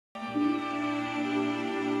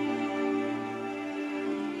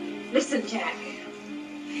Listen, Jack.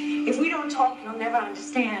 If we don't talk, you'll never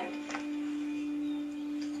understand.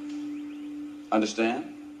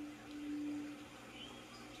 Understand?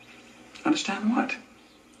 Understand what?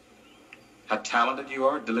 How talented you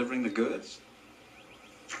are at delivering the goods?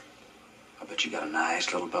 I bet you got a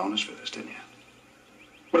nice little bonus for this, didn't you?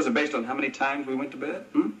 What is it, based on how many times we went to bed?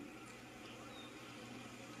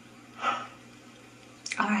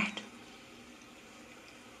 All right.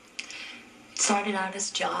 It started out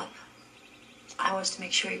as a job. I was to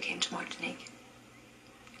make sure you came to Martinique.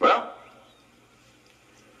 Well,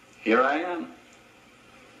 here I am.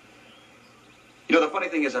 You know, the funny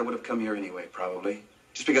thing is I would have come here anyway, probably.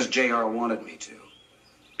 Just because JR wanted me to.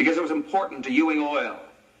 Because it was important to Ewing Oil.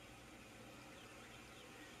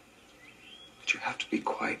 But you have to be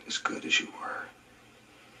quite as good as you were.